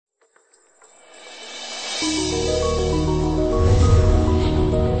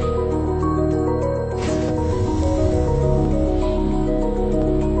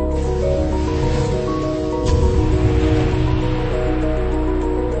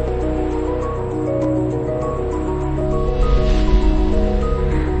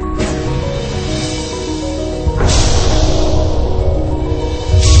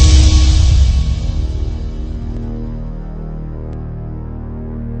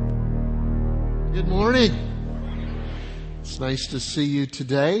Nice to see you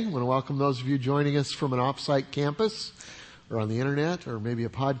today. I want to welcome those of you joining us from an off-site campus or on the internet or maybe a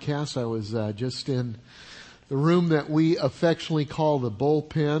podcast. I was just in the room that we affectionately call the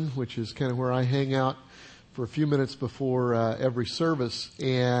bullpen, which is kind of where I hang out for a few minutes before every service.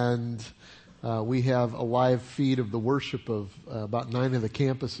 And we have a live feed of the worship of about 9 of the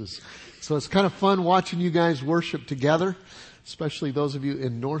campuses. So it's kind of fun watching you guys worship together. Especially those of you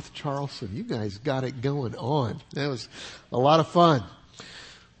in North Charleston. You guys got it going on. That was a lot of fun.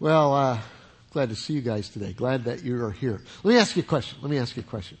 Well, glad to see you guys today. Glad that you are here. Let me ask you a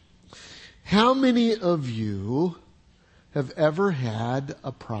question. How many of you have ever had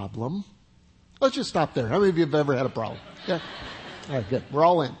a problem? Let's just stop there. How many of you have ever had a problem? Yeah. All right, good. We're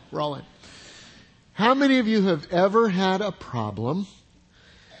all in. How many of you have ever had a problem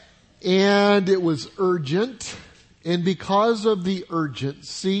and it was urgent? And because of the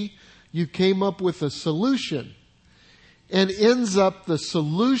urgency, you came up with a solution. And ends up the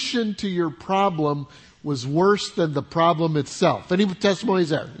solution to your problem was worse than the problem itself. Any testimonies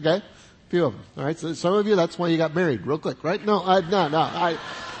there? Okay? A few of them. All right. So some of you, that's why you got married real quick, right? No, I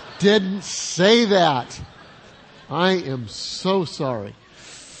didn't say that. I am so sorry.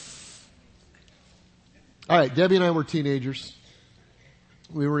 All right. Debbie and I were teenagers.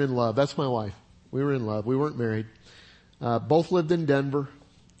 We were in love. That's my wife. We were in love. We weren't married. Both lived in Denver,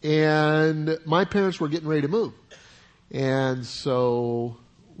 and my parents were getting ready to move. And so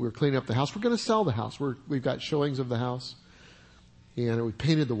we were cleaning up the house. We're going to sell the house. We've got showings of the house, and we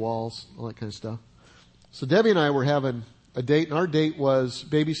painted the walls, all that kind of stuff. So Debbie and I were having a date, and our date was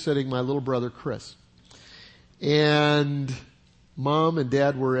babysitting my little brother, Chris. And Mom and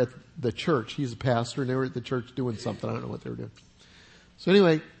Dad were at the church. He's a pastor, and they were at the church doing something. I don't know what they were doing. So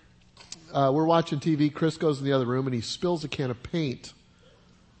anyway, we're watching TV. Chris goes in the other room and he spills a can of paint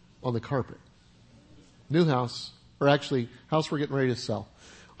on the carpet. New house, or actually house we're getting ready to sell.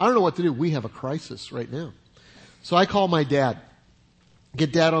 I don't know what to do. We have a crisis right now. So I call my dad.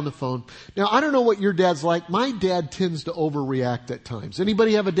 Get Dad on the phone. Now I don't know what your dad's like. My dad tends to overreact at times.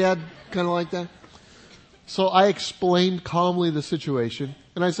 Anybody have a dad kind of like that? So I explained calmly the situation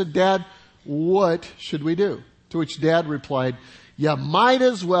and I said, Dad, what should we do? To which Dad replied, you might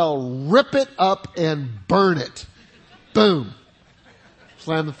as well rip it up and burn it. Boom.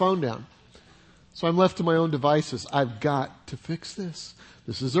 Slam the phone down. So I'm left to my own devices. I've got to fix this.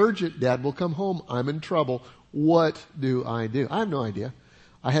 This is urgent. Dad will come home. I'm in trouble. What do? I have no idea.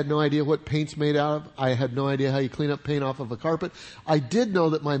 I had no idea what paint's made out of. I had no idea how you clean up paint off of a carpet. I did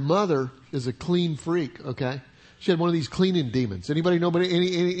know that my mother is a clean freak, okay? She had one of these cleaning demons. Anybody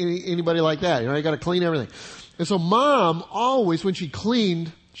like that? You know, you gotta clean everything. And so Mom always, when she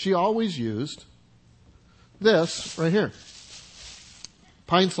cleaned, she always used this right here.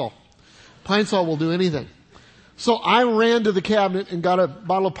 Pine Sol. Pine Sol will do anything. So I ran to the cabinet and got a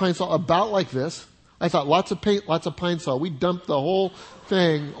bottle of Pine Sol about like this. I thought lots of paint, lots of Pine Sol. We dumped the whole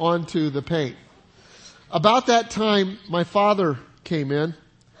thing onto the paint. About that time, my father came in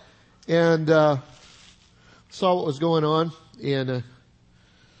and saw what was going on, and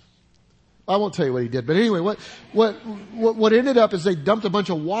I won't tell you what he did, but anyway, what ended up is they dumped a bunch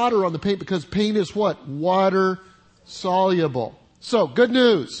of water on the paint because paint is what? Water soluble. So, good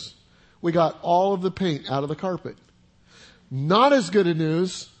news. We got all of the paint out of the carpet. Not as good a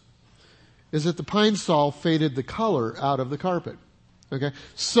news is that the Pine Sol faded the color out of the carpet. Okay?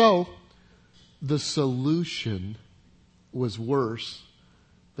 So, the solution was worse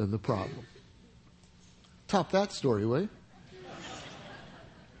than the problem. Top that story, will you?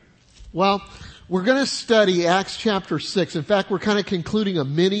 Well, we're going to study Acts chapter 6. In fact, we're kind of concluding a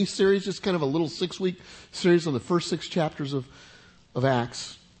mini series, just kind of a little 6-week series on the first 6 chapters of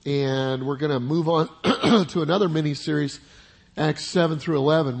Acts. And we're going to move on to another mini series, Acts 7 through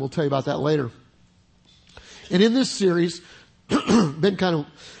 11. We'll tell you about that later. And in this series, been kind of,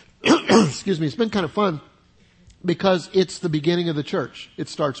 it's been kind of fun because it's the beginning of the church. It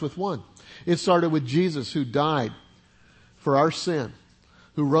starts with one. It started with Jesus, who died for our sin,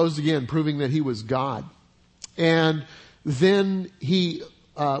 who rose again, proving that he was God. And then he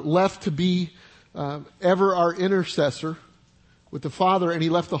left to be ever our intercessor with the Father, and he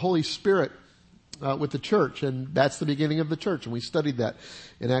left the Holy Spirit with the church, and that's the beginning of the church. And we studied that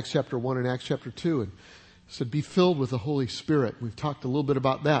in Acts chapter 1 and Acts chapter 2, and said, be filled with the Holy Spirit. We've talked a little bit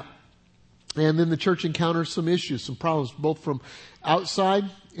about that. And then the church encounters some issues, some problems, both from outside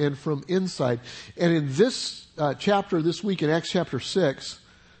and from inside. And in this chapter, this week in Acts chapter 6,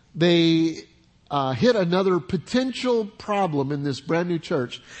 they hit another potential problem in this brand new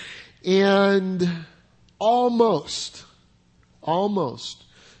church, and almost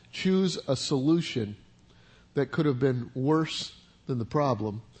choose a solution that could have been worse than the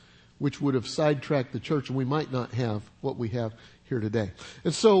problem, which would have sidetracked the church, and we might not have what we have here today.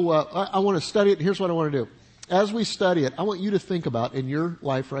 And so I want to study it, and here's what I want to do. As we study it, I want you to think about, in your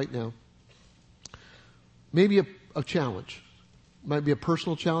life right now, maybe a challenge. Might be a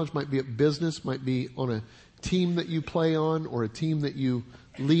personal challenge, might be a business, might be on a team that you play on or a team that you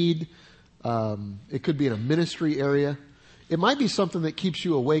lead. It could be in a ministry area. It might be something that keeps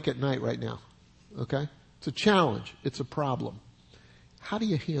you awake at night right now. Okay? It's a challenge. It's a problem. How do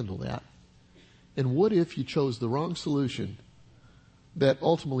you handle that? And what if you chose the wrong solution that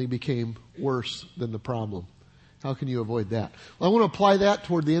ultimately became worse than the problem? How can you avoid that? Well, I want to apply that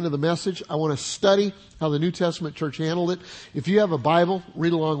toward the end of the message. I want to study how the New Testament church handled it. If you have a Bible,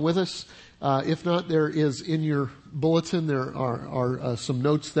 read along with us. If not, there is in your bulletin, there are some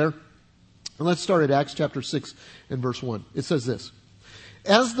notes there. And let's start at Acts chapter 6 and verse 1. It says this: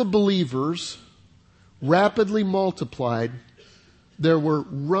 as the believers rapidly multiplied, there were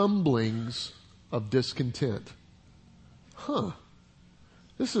rumblings of discontent.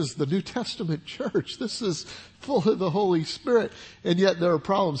 This is the New Testament church. This is full of the Holy Spirit. And yet there are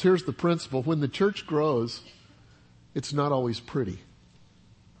problems. Here's the principle. When the church grows, it's not always pretty.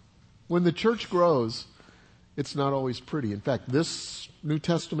 When the church grows, it's not always pretty. In fact, this New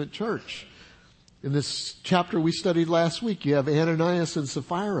Testament church, in this chapter we studied last week, you have Ananias and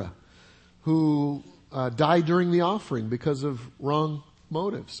Sapphira who died during the offering because of wrong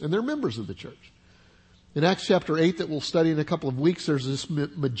motives. And they're members of the church. In Acts chapter 8 that we'll study in a couple of weeks, there's this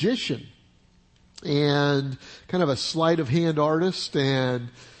magician and kind of a sleight of hand artist, and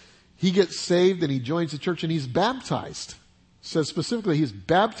he gets saved and he joins the church and he's baptized. It says specifically he's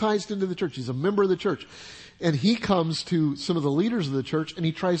baptized into the church. He's a member of the church. And he comes to some of the leaders of the church and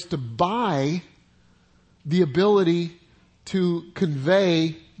he tries to buy the ability to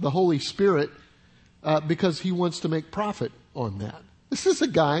convey the Holy Spirit because he wants to make profit on that. This is a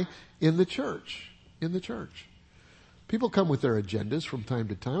guy in the church. People come with their agendas from time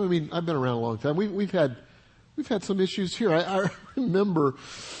to time. I mean, I've been around a long time. We've had some issues here. I remember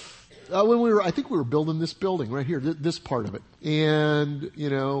when I think we were building this building right here, this part of it. And,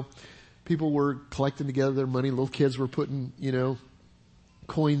 people were collecting together their money. Little kids were putting,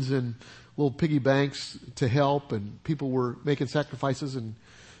 coins in little piggy banks to help, and people were making sacrifices and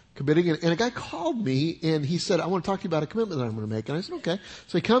committing. And a guy called me and he said, I want to talk to you about a commitment that I'm going to make. And I said, okay.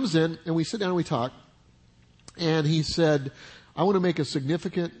 So he comes in and we sit down and we talk. And he said, I want to make a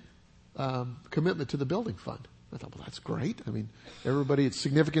significant commitment to the building fund. I thought, well, that's great. I mean, its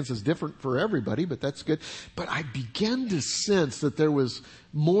significance is different for everybody, but that's good. But I began to sense that there was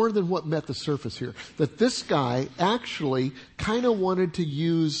more than what met the surface here. That this guy actually kind of wanted to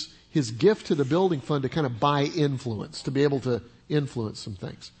use his gift to the building fund to kind of buy influence, to be able to influence some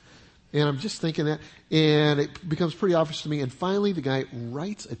things. And I'm just thinking that, and it becomes pretty obvious to me. And finally, the guy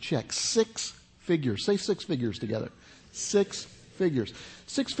writes a check, 6 figures. Say 6 figures together. 6 figures.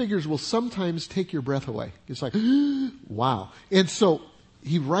 6 figures will sometimes take your breath away. It's like, wow. And so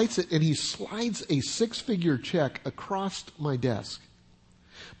he writes it and he slides a 6-figure check across my desk.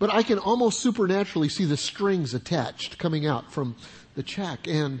 But I can almost supernaturally see the strings attached coming out from the check.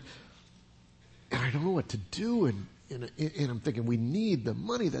 And I don't know what to do. And I'm thinking, we need the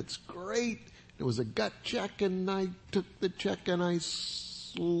money. That's great. It was a gut check, and I took the check and I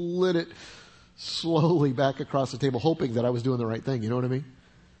slid it slowly back across the table, hoping that I was doing the right thing. You know what I mean?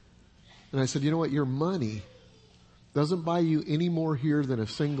 And I said, you know what? Your money doesn't buy you any more here than a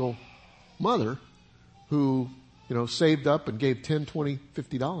single mother who, saved up and gave $10, $20,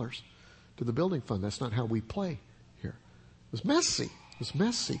 $50 to the building fund. That's not how we play here. It was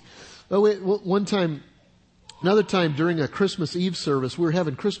messy. Another time during a Christmas Eve service, we were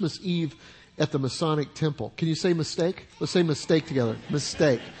having Christmas Eve at the Masonic Temple. Can you say mistake? Let's say mistake together.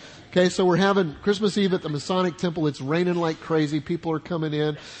 Mistake. Okay, so we're having Christmas Eve at the Masonic Temple. It's raining like crazy. People are coming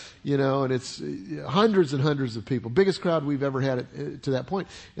in, and it's hundreds and hundreds of people. Biggest crowd we've ever had to that point.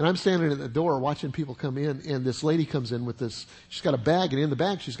 And I'm standing at the door watching people come in, and this lady comes in with this. She's got a bag, and in the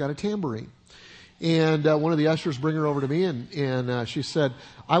bag she's got a tambourine. And one of the ushers bring her over to me, and she said,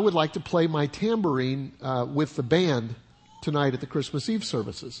 I would like to play my tambourine with the band tonight at the Christmas Eve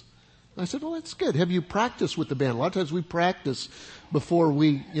services. I said, well, that's good. Have you practiced with the band? A lot of times we practice before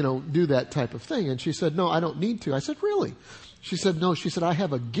we, do that type of thing. And she said, no, I don't need to. I said, really? She said, no. She said, I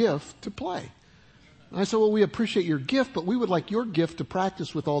have a gift to play. I said, well, we appreciate your gift, but we would like your gift to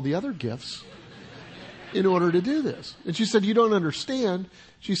practice with all the other gifts in order to do this. And she said, you don't understand.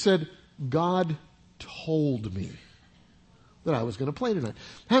 She said, God told me that I was going to play tonight.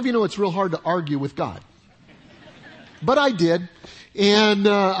 How do you know it's real hard to argue with God? But I did. And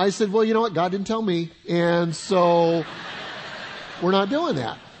I said, well, you know what? God didn't tell me. And so we're not doing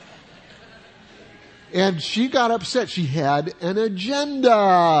that. And she got upset. She had an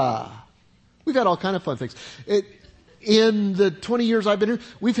agenda. We've had all kind of fun things. In the 20 years I've been here,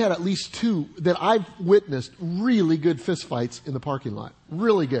 we've had at least 2 that I've witnessed really good fistfights in the parking lot.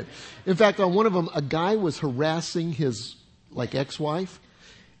 Really good. In fact, on one of them, a guy was harassing his ex-wife,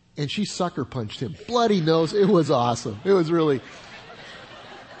 and she sucker punched him. Bloody nose. It was awesome. It was really...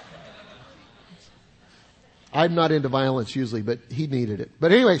 I'm not into violence usually, but he needed it.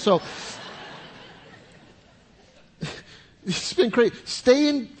 But anyway, so... It's been crazy.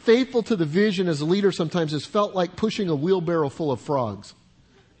 Staying faithful to the vision as a leader sometimes has felt like pushing a wheelbarrow full of frogs.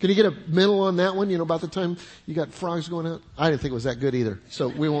 Can you get a mental on that one? About the time you got frogs going out? I didn't think it was that good either, so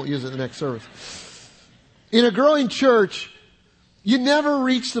we won't use it in the next service. In a growing church, you never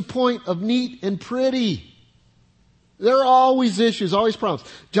reach the point of neat and pretty. There are always issues, always problems.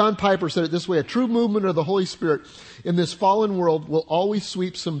 John Piper said it this way: a true movement of the Holy Spirit in this fallen world will always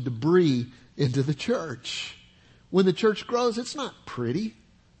sweep some debris into the church. When the church grows, it's not pretty.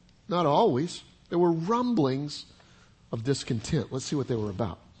 Not always. There were rumblings of discontent. Let's see what they were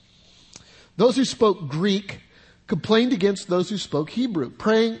about. Those who spoke Greek complained against those who spoke Hebrew,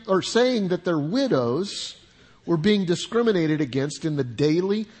 saying that their widows were being discriminated against in the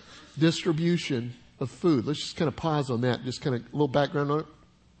daily distribution of food. Let's just kind of pause on that. Just kind of a little background on it.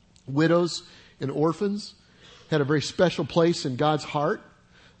 Widows and orphans had a very special place in God's heart.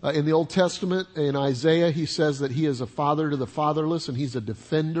 In the Old Testament, in Isaiah, he says that he is a father to the fatherless and he's a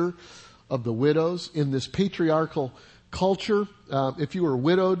defender of the widows. In this patriarchal culture, if you were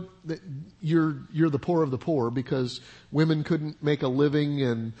widowed, you're the poor of the poor because women couldn't make a living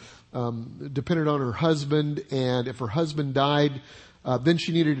and depended on her husband. And if her husband died, then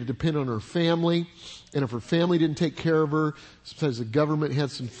she needed to depend on her family. And if her family didn't take care of her, sometimes the government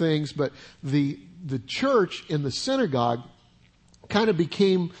had some things. But the church and the synagogue kind of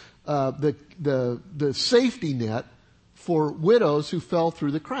became the safety net for widows who fell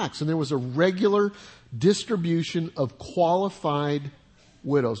through the cracks. And there was a regular distribution of qualified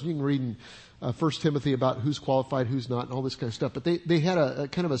widows. You can read in 1 Timothy about who's qualified, who's not, and all this kind of stuff. But they had a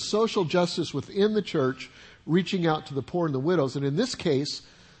kind of a social justice within the church reaching out to the poor and the widows. And in this case,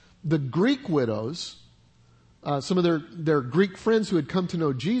 the Greek widows, some of their Greek friends who had come to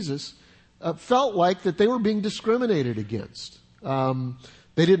know Jesus, felt like that they were being discriminated against.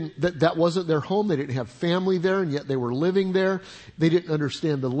 That wasn't their home. They didn't have family there, and yet they were living there. They didn't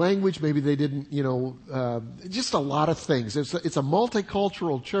understand the language. Maybe they didn't, just a lot of things. It's a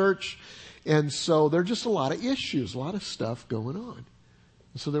multicultural church, and so there are just a lot of issues, a lot of stuff going on.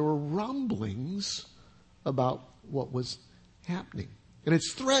 And so there were rumblings about what was happening. And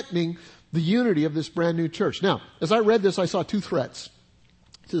it's threatening the unity of this brand new church. Now, as I read this, I saw 2 threats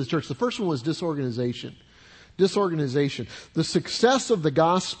to the church. The first one was disorganization. Disorganization. The success of the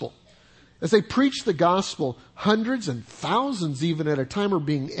gospel. As they preach the gospel, hundreds and thousands even at a time are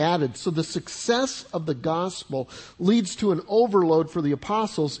being added. So the success of the gospel leads to an overload for the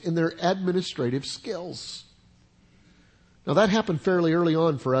apostles in their administrative skills. Now that happened fairly early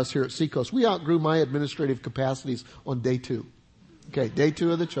on for us here at Seacoast. We outgrew my administrative capacities on day 2. Okay, day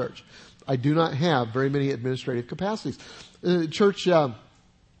 2 of the church. I do not have very many administrative capacities. Church,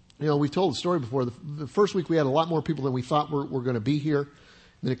 we've told the story before. The first week we had a lot more people than we thought were going to be here.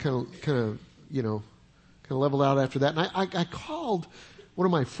 And then it kind of leveled out after that. And I called one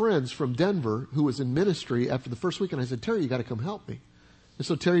of my friends from Denver who was in ministry after the first week, and I said, Terry, you got to come help me. And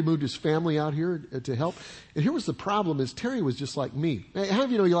so Terry moved his family out here to help. And here was the problem: is Terry was just like me. How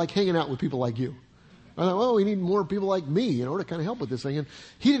do you know you like hanging out with people like you? I thought, well, we need more people like me, to kind of help with this thing. And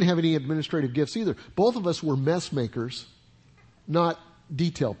he didn't have any administrative gifts either. Both of us were mess makers, not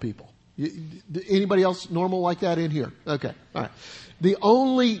detail people. Anybody else normal like that in here? Okay. All right. The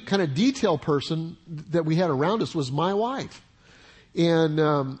only kind of detail person that we had around us was my wife.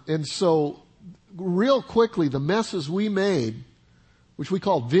 And so real quickly, the messes we made, which we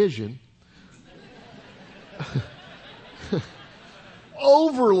called vision,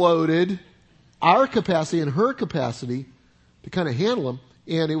 overloaded our capacity and her capacity to kind of handle them.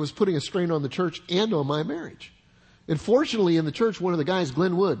 And it was putting a strain on the church and on my marriage. And fortunately in the church, one of the guys,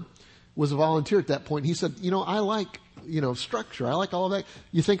 Glenn Wood, was a volunteer at that point. He said, I like, structure. I like all of that.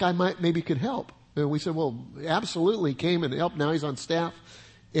 You think I maybe could help? And we said, well, absolutely. Came and helped. Now he's on staff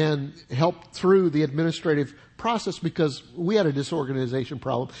and helped through the administrative process because we had a disorganization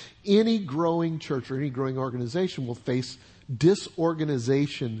problem. Any growing church or any growing organization will face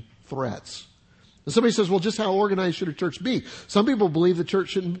disorganization threats. And somebody says, well, just how organized should a church be? Some people believe the church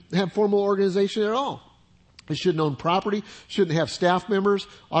shouldn't have formal organization at all. It shouldn't own property, shouldn't have staff members,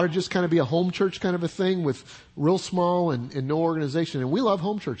 ought to just kind of be a home church kind of a thing with real small and no organization. And we love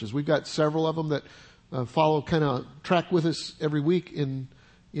home churches. We've got several of them that kind of track with us every week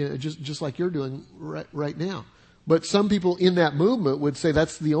just like you're doing right now. But some people in that movement would say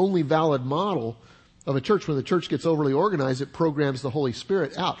that's the only valid model of a church. When the church gets overly organized, it programs the Holy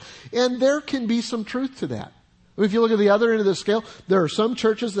Spirit out. And there can be some truth to that. I mean, if you look at the other end of the scale, there are some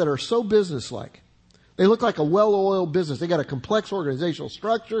churches that are so businesslike. They look like a well-oiled business. They got a complex organizational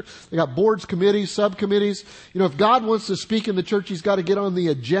structure. They got boards, committees, subcommittees. If God wants to speak in the church, He's got to get on the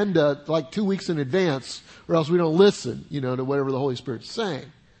agenda like 2 weeks in advance, or else we don't listen, to whatever the Holy Spirit's saying.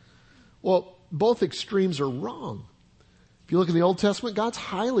 Well, both extremes are wrong. If you look in the Old Testament, God's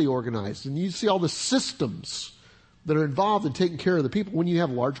highly organized, and you see all the systems that are involved in taking care of the people. When you have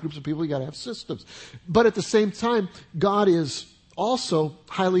large groups of people, you got to have systems. But at the same time, God is also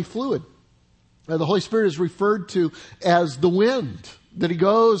highly fluid. The Holy Spirit is referred to as the wind, that He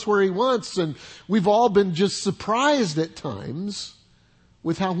goes where He wants. And we've all been just surprised at times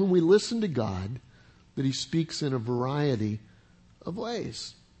with how when we listen to God, that He speaks in a variety of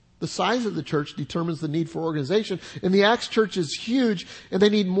ways. The size of the church determines the need for organization. And the Acts church is huge, and they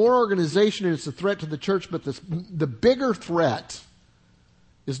need more organization, and it's a threat to the church. But the bigger threat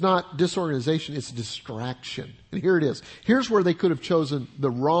is not disorganization, it's distraction. And here it is. Here's where they could have chosen the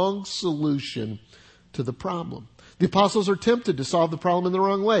wrong solution to the problem. The apostles are tempted to solve the problem in the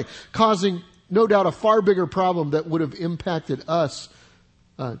wrong way, causing, no doubt, a far bigger problem that would have impacted us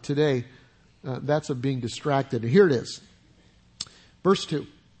today. That's of being distracted. And here it is. Verse 2.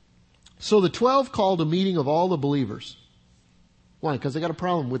 So the 12 called a meeting of all the believers. Why? Because they got a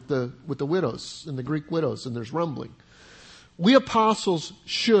problem with the widows and the Greek widows, and there's rumbling. We apostles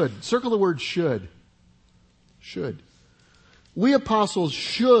should, circle the word should. Should. We apostles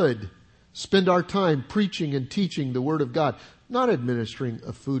should spend our time preaching and teaching the Word of God, not administering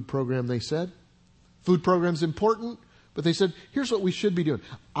a food program, they said. Food program's important, but they said, here's what we should be doing.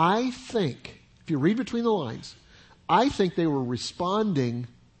 I think, if you read between the lines, I think they were responding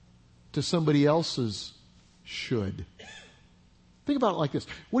to somebody else's should. Think about it like this.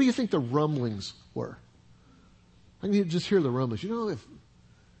 What do you think the rumblings were? I can just hear the rumblings. If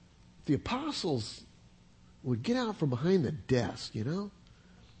the apostles would get out from behind the desk,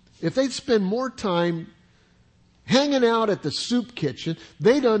 if they'd spend more time hanging out at the soup kitchen,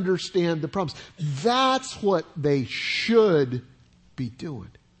 they'd understand the problems. That's what they should be doing.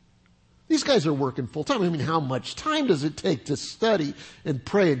 These guys are working full time. I mean, how much time does it take to study and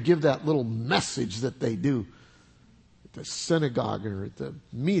pray and give that little message that they do at the synagogue or at the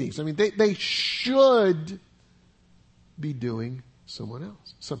meetings? I mean, they should be doing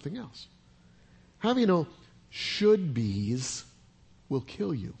something else. How do you know should-bes will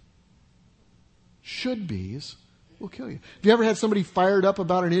kill you? Should-bes will kill you. Have you ever had somebody fired up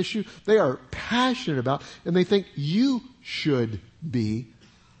about an issue they are passionate about, and they think you should be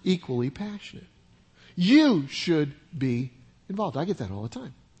equally passionate? You should be involved. I get that all the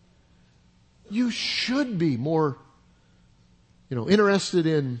time. You should be more, interested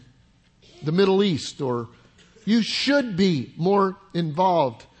in the Middle East, or you should be more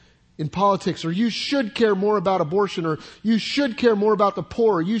involved in politics, or you should care more about abortion, or you should care more about the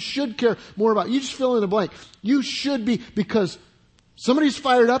poor, or you should care more about, you just fill in the blank. You should be, because somebody's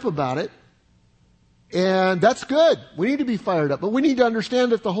fired up about it, and that's good. We need to be fired up, but we need to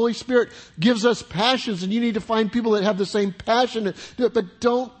understand that the Holy Spirit gives us passions, and you need to find people that have the same passion and do it, but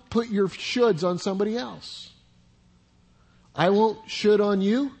don't put your shoulds on somebody else. I won't should on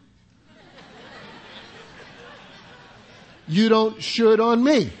you. You don't should on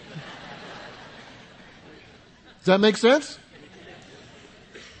me. Does that make sense?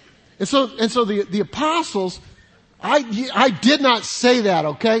 And so the apostles, I did not say that,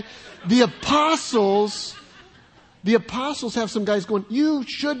 okay? The apostles have some guys going, you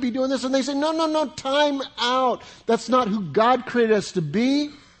should be doing this. And they say, no, time out. That's not who God created us to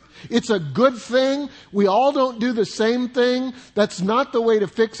be. It's a good thing. We all don't do the same thing. That's not the way to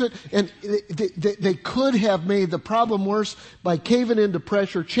fix it. And they could have made the problem worse by caving into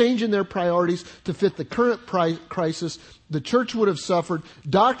pressure, changing their priorities to fit the current crisis. The church would have suffered.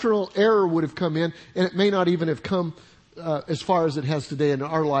 Doctrinal error would have come in, and it may not even have come as far as it has today, and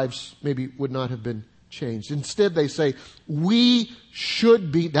our lives maybe would not have been changed. Instead, they say, we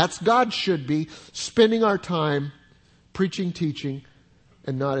should be, that's God should be, spending our time preaching, teaching,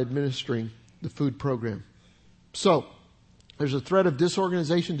 and not administering the food program. So, there's a threat of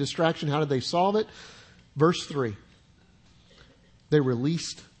disorganization, distraction. How did they solve it? Verse 3. They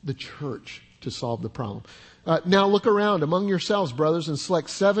released the church to solve the problem. Now look around among yourselves, brothers, and select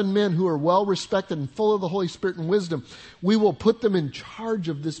 7 men who are well respected and full of the Holy Spirit and wisdom. We will put them in charge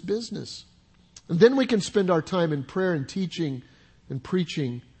of this business. And then we can spend our time in prayer and teaching and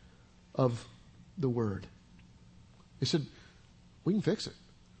preaching of the Word. They said, we can fix it.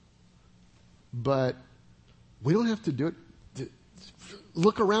 But we don't have to do it.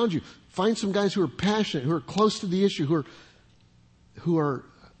 Look around you. Find some guys who are passionate, who are close to the issue, who are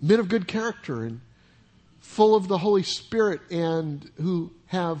men of good character and full of the Holy Spirit and who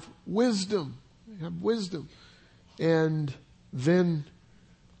have wisdom. And then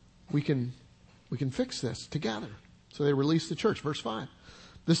we can fix this together. So they released the church. Verse 5.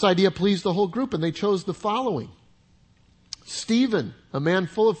 This idea pleased the whole group, and they chose the following. Stephen, a man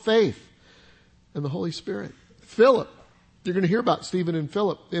full of faith and the Holy Spirit. Philip. You're going to hear about Stephen and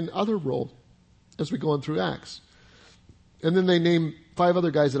Philip in other roles as we go on through Acts. And then they name 5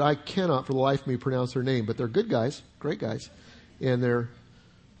 other guys that I cannot for the life of me pronounce their name, but they're good guys, great guys. And they're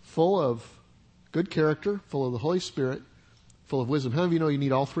full of good character, full of the Holy Spirit, full of wisdom. How many of you know you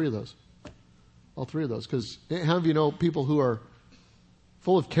need all 3 of those? All 3 of those. Because how many of you know people who are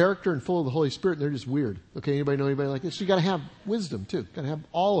full of character and full of the Holy Spirit and they're just weird? Okay, anybody know anybody like this? So you got to have wisdom too. Got to have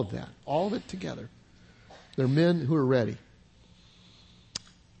all of that, all of it together. They're men who are ready.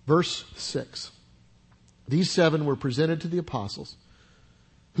 Verse 6. These 7 were presented to the apostles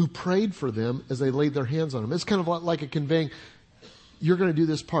who prayed for them as they laid their hands on them. It's kind of like a conveying, you're going to do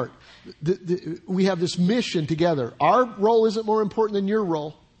this part. We have this mission together. Our role isn't more important than your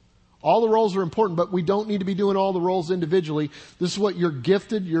role. All the roles are important, but we don't need to be doing all the roles individually. This is what you're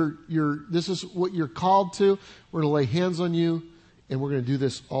gifted. This is what you're called to. We're going to lay hands on you, and we're going to do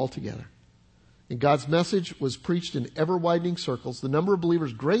this all together. And God's message was preached in ever-widening circles. The number of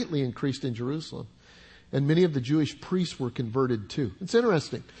believers greatly increased in Jerusalem. And many of the Jewish priests were converted too. It's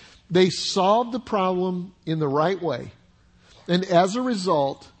interesting. They solved the problem in the right way. And as a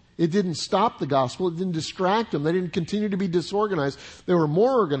result, it didn't stop the gospel. It didn't distract them. They didn't continue to be disorganized. They were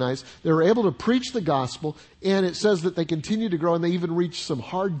more organized. They were able to preach the gospel. And it says that they continued to grow and they even reached some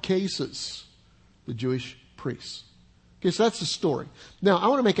hard cases, the Jewish priests. Okay, so that's the story. Now, I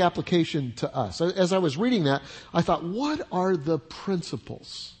want to make application to us. As I was reading that, I thought, what are the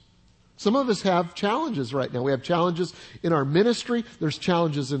principles? Some of us have challenges right now. We have challenges in our ministry. There's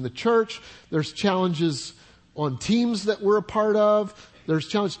challenges in the church. There's challenges on teams that we're a part of. There's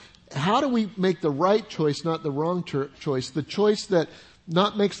challenges. How do we make the right choice, not the wrong choice? The choice that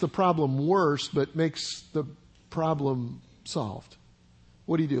not makes the problem worse, but makes the problem solved.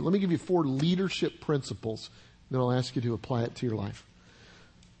 What do you do? Let me give you 4 leadership principles. Then I'll ask you to apply it to your life.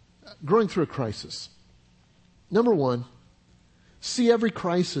 Growing through a crisis. Number 1, see every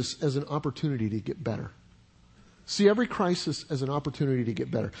crisis as an opportunity to get better. See every crisis as an opportunity to get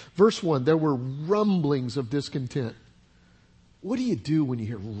better. Verse 1, there were rumblings of discontent. What do you do when you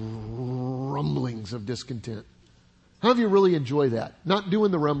hear rumblings of discontent? How do you really enjoy that? Not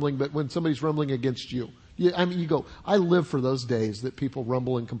doing the rumbling, but when somebody's rumbling against you. You go, I live for those days that people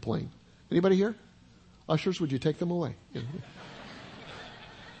rumble and complain. Anybody here? Ushers, would you take them away?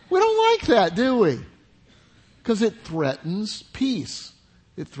 We don't like that, do we? Because it threatens peace.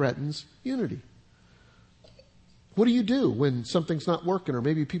 It threatens unity. What do you do when something's not working or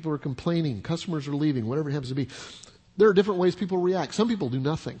maybe people are complaining, customers are leaving, whatever it happens to be? There are different ways people react. Some people do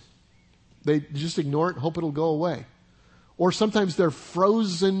nothing. They just ignore it and hope it'll go away. Or sometimes they're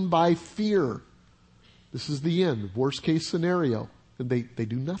frozen by fear. This is the end, worst case scenario. And they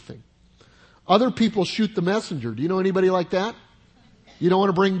do nothing. Other people shoot the messenger. Do you know anybody like that? You don't want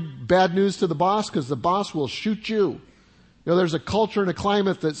to bring bad news to the boss because the boss will shoot you. You know, there's a culture and a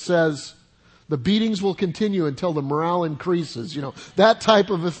climate that says the beatings will continue until the morale increases. You know, that type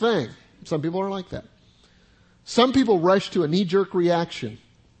of a thing. Some people are like that. Some people rush to a knee-jerk reaction.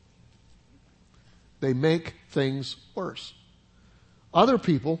 They make things worse. Other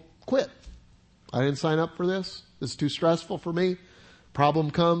people quit. I didn't sign up for this. This is too stressful for me.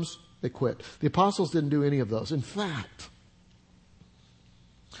 Problem comes, they quit. The apostles didn't do any of those. In fact,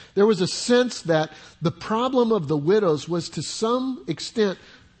 there was a sense that the problem of the widows was to some extent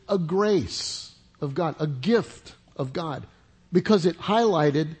a grace of God, a gift of God, because it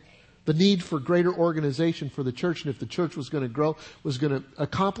highlighted the need for greater organization for the church. And if the church was going to grow, was going to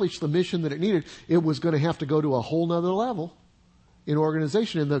accomplish the mission that it needed, it was going to have to go to a whole nother level in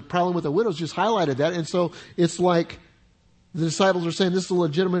organization. And the problem with the widows just highlighted that. And so it's like the disciples are saying, this is a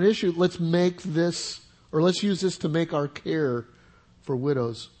legitimate issue. Let's make this, or let's use this to make our care for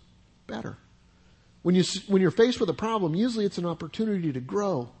widows better. When you're faced with a problem, usually it's an opportunity to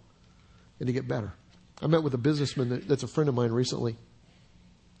grow and to get better. I met with a businessman that's a friend of mine recently,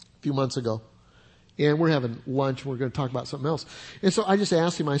 a few months ago. And we're having lunch and we're going to talk about something else. And so I just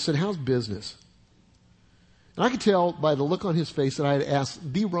asked him, I said, how's business? And I could tell by the look on his face that I had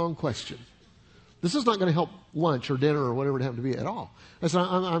asked the wrong question. This is not going to help lunch or dinner or whatever it happened to be at all. I said,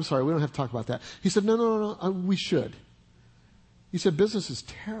 I'm sorry, we don't have to talk about that. He said, no, we should. He said, business is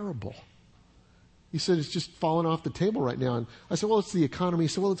terrible. He said, it's just falling off the table right now. And I said, well, it's the economy. He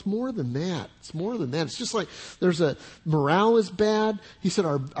said, well, it's more than that. It's more than that. It's just like morale is bad. He said,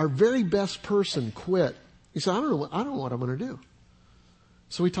 our very best person quit. He said, I don't know what I'm going to do.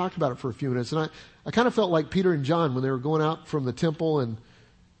 So we talked about it for a few minutes. And I kind of felt like Peter and John when they were going out from the temple, and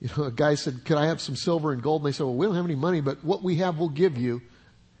a guy said, could I have some silver and gold? And they said, well, we don't have any money, but what we have, we'll give you.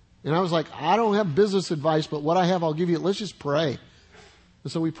 And I was like, I don't have business advice, but what I have, I'll give you. Let's just pray.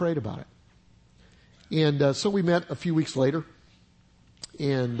 And so we prayed about it. And so we met a few weeks later.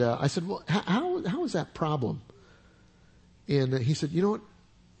 And I said, well, how is that problem? And he said, you know what?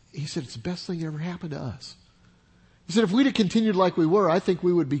 He said, it's the best thing that ever happened to us. He said, if we'd have continued like we were, I think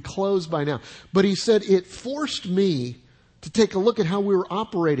we would be closed by now. But he said, it forced me to take a look at how we were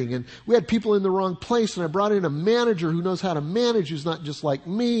operating. And we had people in the wrong place. And I brought in a manager who knows how to manage, who's not just like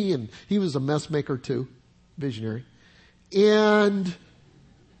me. And he was a mess maker too, visionary. And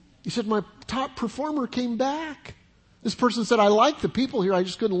he said, my top performer came back. This person said, I like the people here. I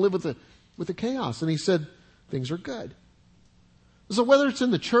just couldn't live with the chaos. And he said, things are good. So whether it's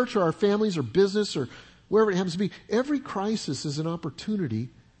in the church or our families or business or wherever it happens to be, every crisis is an opportunity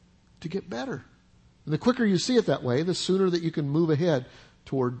to get better. And the quicker you see it that way, the sooner that you can move ahead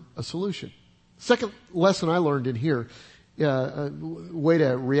toward a solution. Second lesson I learned in here, a way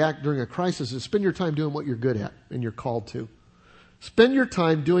to react during a crisis is spend your time doing what you're good at and you're called to. Spend your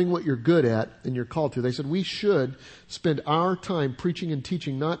time doing what you're good at and you're called to. They said we should spend our time preaching and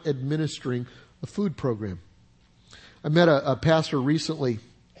teaching, not administering a food program. I met a pastor recently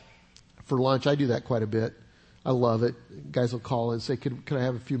for lunch. I do that quite a bit. I love it. Guys will call and say, could I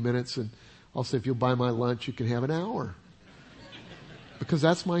have a few minutes? And I'll say, if you'll buy my lunch, you can have an hour. Because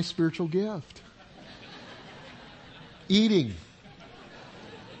that's my spiritual gift. Eating.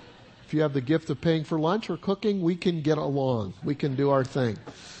 If you have the gift of paying for lunch or cooking, we can get along. We can do our thing.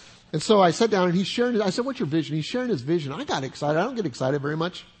 And so I sat down and he's sharing, I said, what's your vision? He's sharing his vision. I got excited. I don't get excited very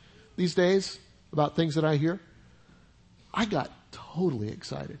much these days about things that I hear. I got totally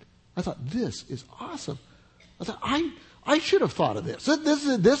excited. I thought, this is awesome. I thought, I should have thought of this.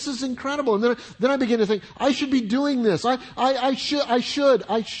 This is incredible. And then I began to think, I should be doing this. I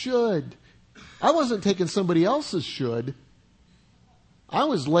should. I wasn't taking somebody else's should. I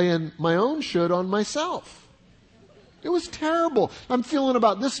was laying my own should on myself. It was terrible. I'm feeling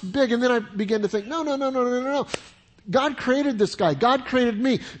about this big. And then I began to think, no. God created this guy. God created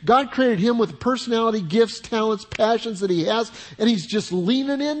me. God created him with personality, gifts, talents, passions that he has. And he's just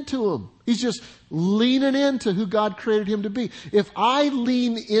leaning into them. He's just leaning into who God created him to be. If I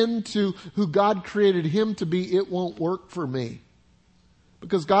lean into who God created him to be, it won't work for me.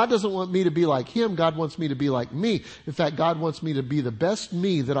 Because God doesn't want me to be like him. God wants me to be like me. In fact, God wants me to be the best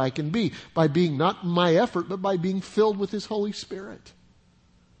me that I can be by being not my effort, but by being filled with his Holy Spirit.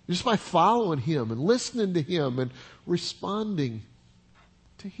 Just by following him and listening to him and responding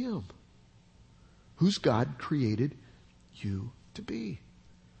to him. Who's God created you to be?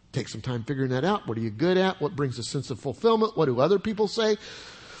 Take some time figuring that out. What are you good at? What brings a sense of fulfillment? What do other people say?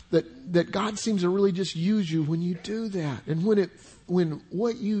 That God seems to really just use you when you do that. And when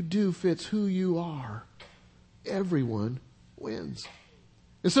what you do fits who you are, everyone wins.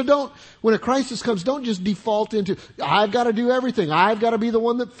 And so when a crisis comes, don't just default into, I've got to do everything. I've got to be the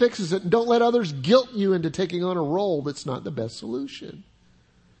one that fixes it. And don't let others guilt you into taking on a role that's not the best solution.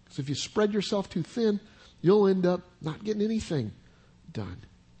 Because if you spread yourself too thin, you'll end up not getting anything done.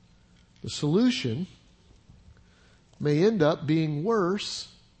 The solution may end up being worse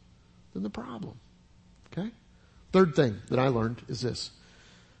than the problem. Okay? Third thing that I learned is this.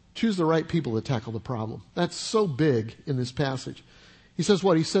 Choose the right people to tackle the problem. That's so big in this passage. He says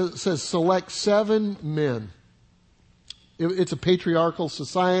what? He says select 7 men. It's a patriarchal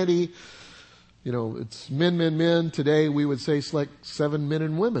society. It's men. Today we would say select 7 men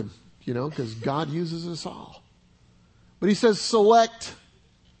and women, because God uses us all. But he says select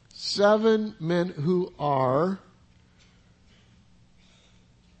 7 men who are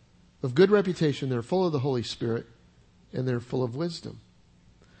of good reputation. They're full of the Holy Spirit and they're full of wisdom.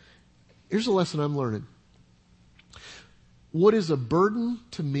 Here's a lesson I'm learning. What is a burden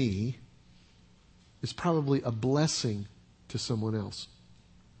to me is probably a blessing to someone else.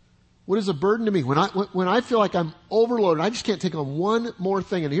 What is a burden to me? When I feel like I'm overloaded, I just can't take on one more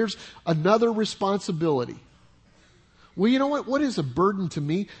thing, and here's another responsibility. Well, you know what? What is a burden to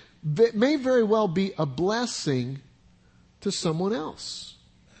me? It may very well be a blessing to someone else.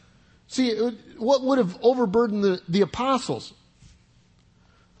 See, what would have overburdened the apostles?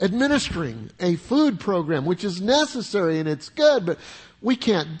 Administering a food program, which is necessary and it's good, but we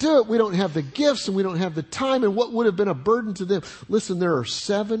can't do it. We don't have the gifts and we don't have the time. And what would have been a burden to them? Listen, there are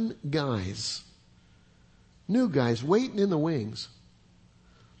 7 guys, new guys, waiting in the wings,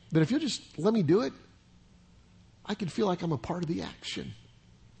 that if you'll just let me do it, I could feel like I'm a part of the action.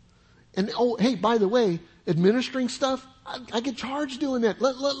 And oh, hey, by the way, administering stuff, I get charged doing that.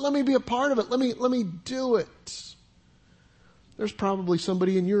 Let me be a part of it. Let me do it. There's probably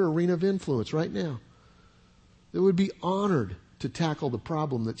somebody in your arena of influence right now that would be honored to tackle the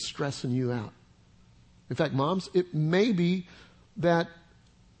problem that's stressing you out. In fact, moms, it may be that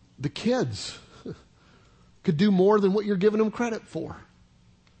the kids could do more than what you're giving them credit for.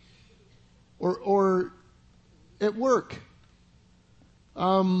 Or at work.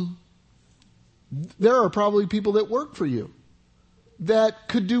 There are probably people that work for you that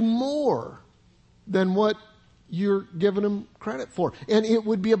could do more than what you're giving them credit for. And it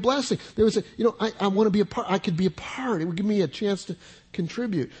would be a blessing. They would say, I want to be a part. I could be a part. It would give me a chance to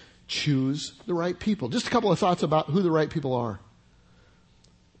contribute. Choose the right people. Just a couple of thoughts about who the right people are.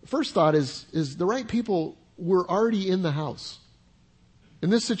 First thought is the right people were already in the house. In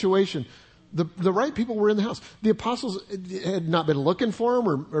this situation, the right people were in the house. The apostles had not been looking for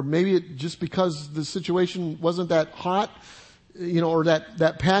them, or maybe just because the situation wasn't that hot, or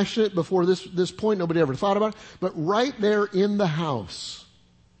that passionate before this point. Nobody ever thought about it. But right there in the house,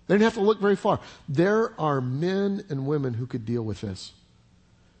 they didn't have to look very far. There are men and women who could deal with this.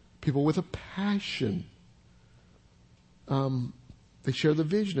 People with a passion. They share the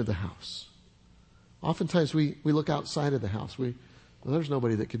vision of the house. Oftentimes we look outside of the house. There's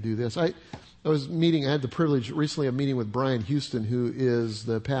nobody that could do this. I had the privilege recently of meeting with Brian Houston, who is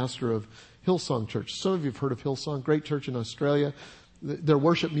the pastor of Hillsong Church. Some of you have heard of Hillsong, great church in Australia. Their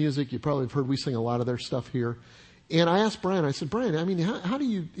worship music, you probably have heard, we sing a lot of their stuff here. And I asked Brian, I said, Brian, how do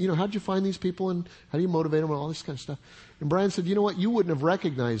you, how'd you find these people and how do you motivate them and all this kind of stuff? And Brian said, you know what, you wouldn't have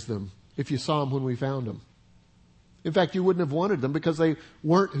recognized them if you saw them when we found them. In fact, you wouldn't have wanted them because they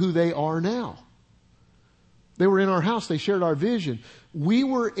weren't who they are now. They were in our house. They shared our vision. We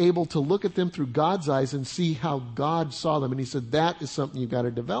were able to look at them through God's eyes and see how God saw them. And he said, that is something you've got to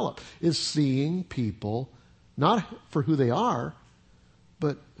develop, is seeing people not for who they are,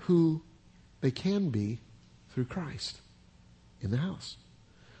 but who they can be through Christ in the house.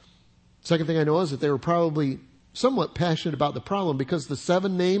 Second thing I know is that they were probably somewhat passionate about the problem, because the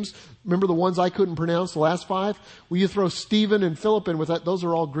 7 names, remember the ones I couldn't pronounce, the last 5? Well, you throw Stephen and Philip in with that, those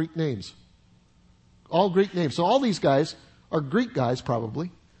are all Greek names. All Greek names. So all these guys are Greek guys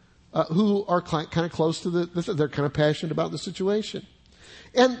probably, who are kind of close to they're kind of passionate about the situation.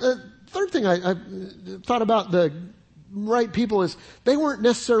 And the third thing I thought about the right people is they weren't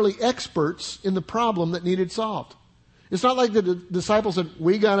necessarily experts in the problem that needed solved. It's not like the disciples said,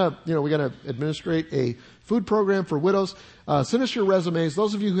 we gotta administrate a food program for widows. Send us your resumes.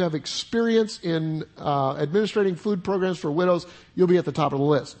 Those of you who have experience in administrating food programs for widows, you'll be at the top of the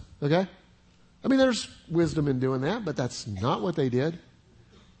list. Okay? There's wisdom in doing that, but that's not what they did.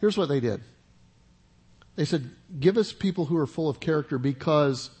 Here's what they did. They said, give us people who are full of character,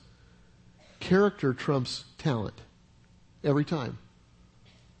 because character trumps talent every time.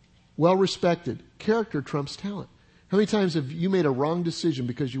 Well respected. Character trumps talent. How many times have you made a wrong decision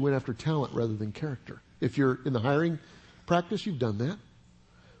because you went after talent rather than character? If you're in the hiring practice, you've done that.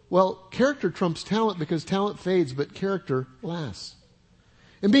 Well, character trumps talent because talent fades, but character lasts.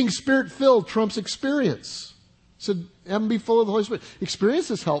 And being Spirit-filled trumps experience. So have them be full of the Holy Spirit. Experience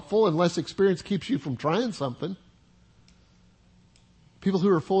is helpful unless experience keeps you from trying something. People who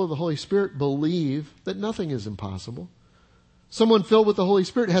are full of the Holy Spirit believe that nothing is impossible. Someone filled with the Holy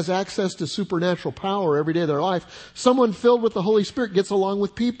Spirit has access to supernatural power every day of their life. Someone filled with the Holy Spirit gets along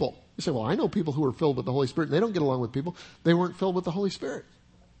with people. You say, well, I know people who are filled with the Holy Spirit and they don't get along with people. They weren't filled with the Holy Spirit.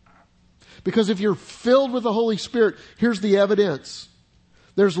 Because if you're filled with the Holy Spirit, here's the evidence.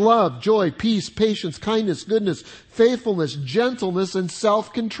 There's love, joy, peace, patience, kindness, goodness, faithfulness, gentleness, and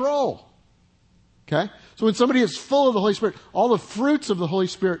self-control. Okay? So when somebody is full of the Holy Spirit, all the fruits of the Holy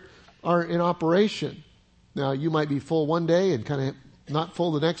Spirit are in operation. Now, you might be full one day and kind of not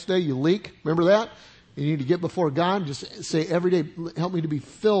full the next day. You leak. Remember that? You need to get before God and just say every day, help me to be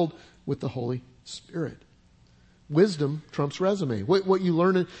filled with the Holy Spirit. Wisdom trumps resume. What you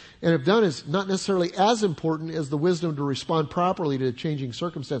learn and have done is not necessarily as important as the wisdom to respond properly to changing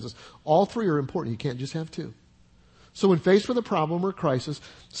circumstances. All three are important. You can't just have two. So when faced with a problem or a crisis,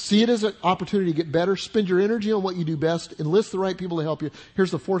 see it as an opportunity to get better. Spend your energy on what you do best. Enlist the right people to help you.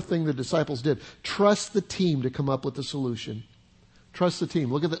 Here's the fourth thing the disciples did. Trust the team to come up with the solution. Trust the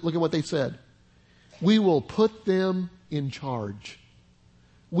team. Look at what they said. We will put them in charge.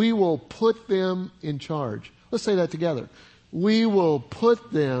 We will put them in charge. Let's say that together. We will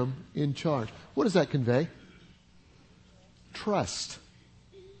put them in charge. What does that convey? Trust.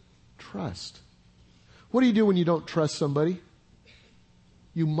 Trust. What do you do when you don't trust somebody?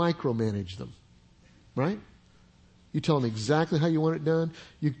 You micromanage them, right? You tell them exactly how you want it done.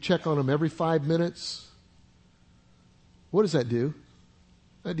 You check on them every 5 minutes. What does that do?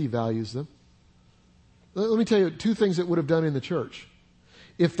 That devalues them. Let me tell you two things that would have done in the church.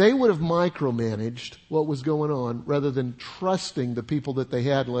 If they would have micromanaged what was going on rather than trusting the people that they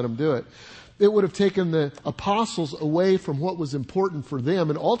had and let them do it, it would have taken the apostles away from what was important for them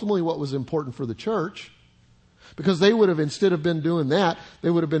and ultimately what was important for the church. Because they would have, instead of been doing that, they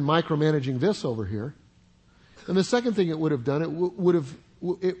would have been micromanaging this over here. And the second thing it would have done, it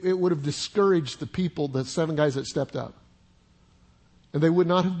would have discouraged the people, the 7 guys that stepped up. And they would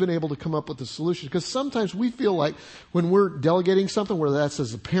not have been able to come up with a solution. Because sometimes we feel like when we're delegating something, whether that's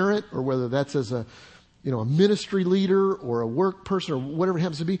as a parent or whether that's as a ministry leader or a work person or whatever it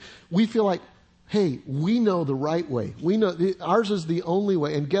happens to be, we feel like, hey, we know the right way. We know ours is the only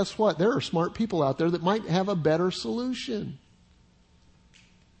way. And guess what? There are smart people out there that might have a better solution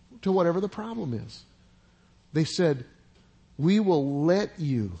to whatever the problem is. They said, we will let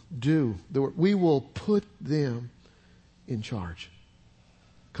you do the work. We will put them in charge.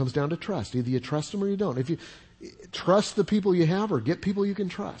 Comes down to trust. Either you trust them or you don't. If you trust the people you have or get people you can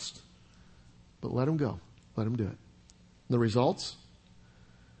trust. But let them go. Let them do it. The results?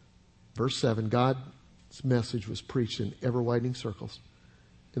 Verse 7, God's message was preached in ever-widening circles,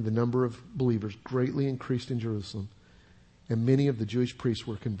 and the number of believers greatly increased in Jerusalem, and many of the Jewish priests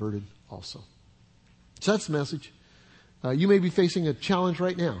were converted also. So that's the message. You may be facing a challenge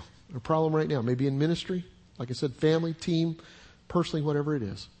right now, a problem right now, maybe in ministry, like I said, family, team, personally, whatever it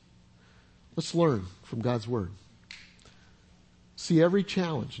is. Let's learn from God's Word. See every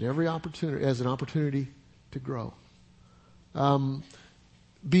challenge and every opportunity as an opportunity to grow.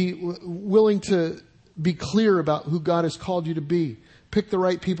 Be willing to be clear about who God has called you to be. Pick the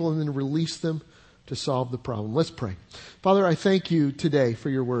right people and then release them to solve the problem. Let's pray. Father, I thank you today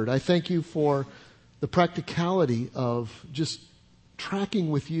for your word. I thank you for the practicality of just tracking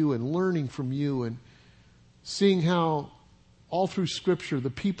with you and learning from you and seeing how all through Scripture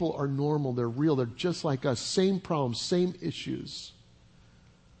the people are normal, they're real, they're just like us. Same problems, same issues.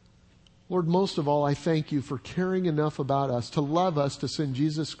 Lord, most of all, I thank you for caring enough about us, to love us, to send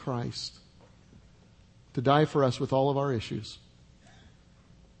Jesus Christ, to die for us with all of our issues.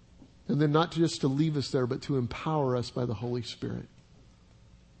 And then not just to leave us there, but to empower us by the Holy Spirit.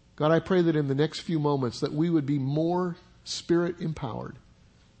 God, I pray that in the next few moments that we would be more Spirit empowered.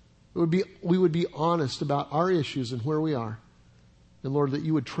 We would be honest about our issues and where we are. And Lord, that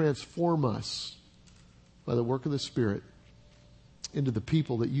you would transform us by the work of the Spirit into the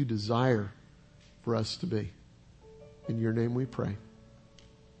people that you desire for us to be. In your name we pray.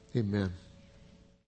 Amen.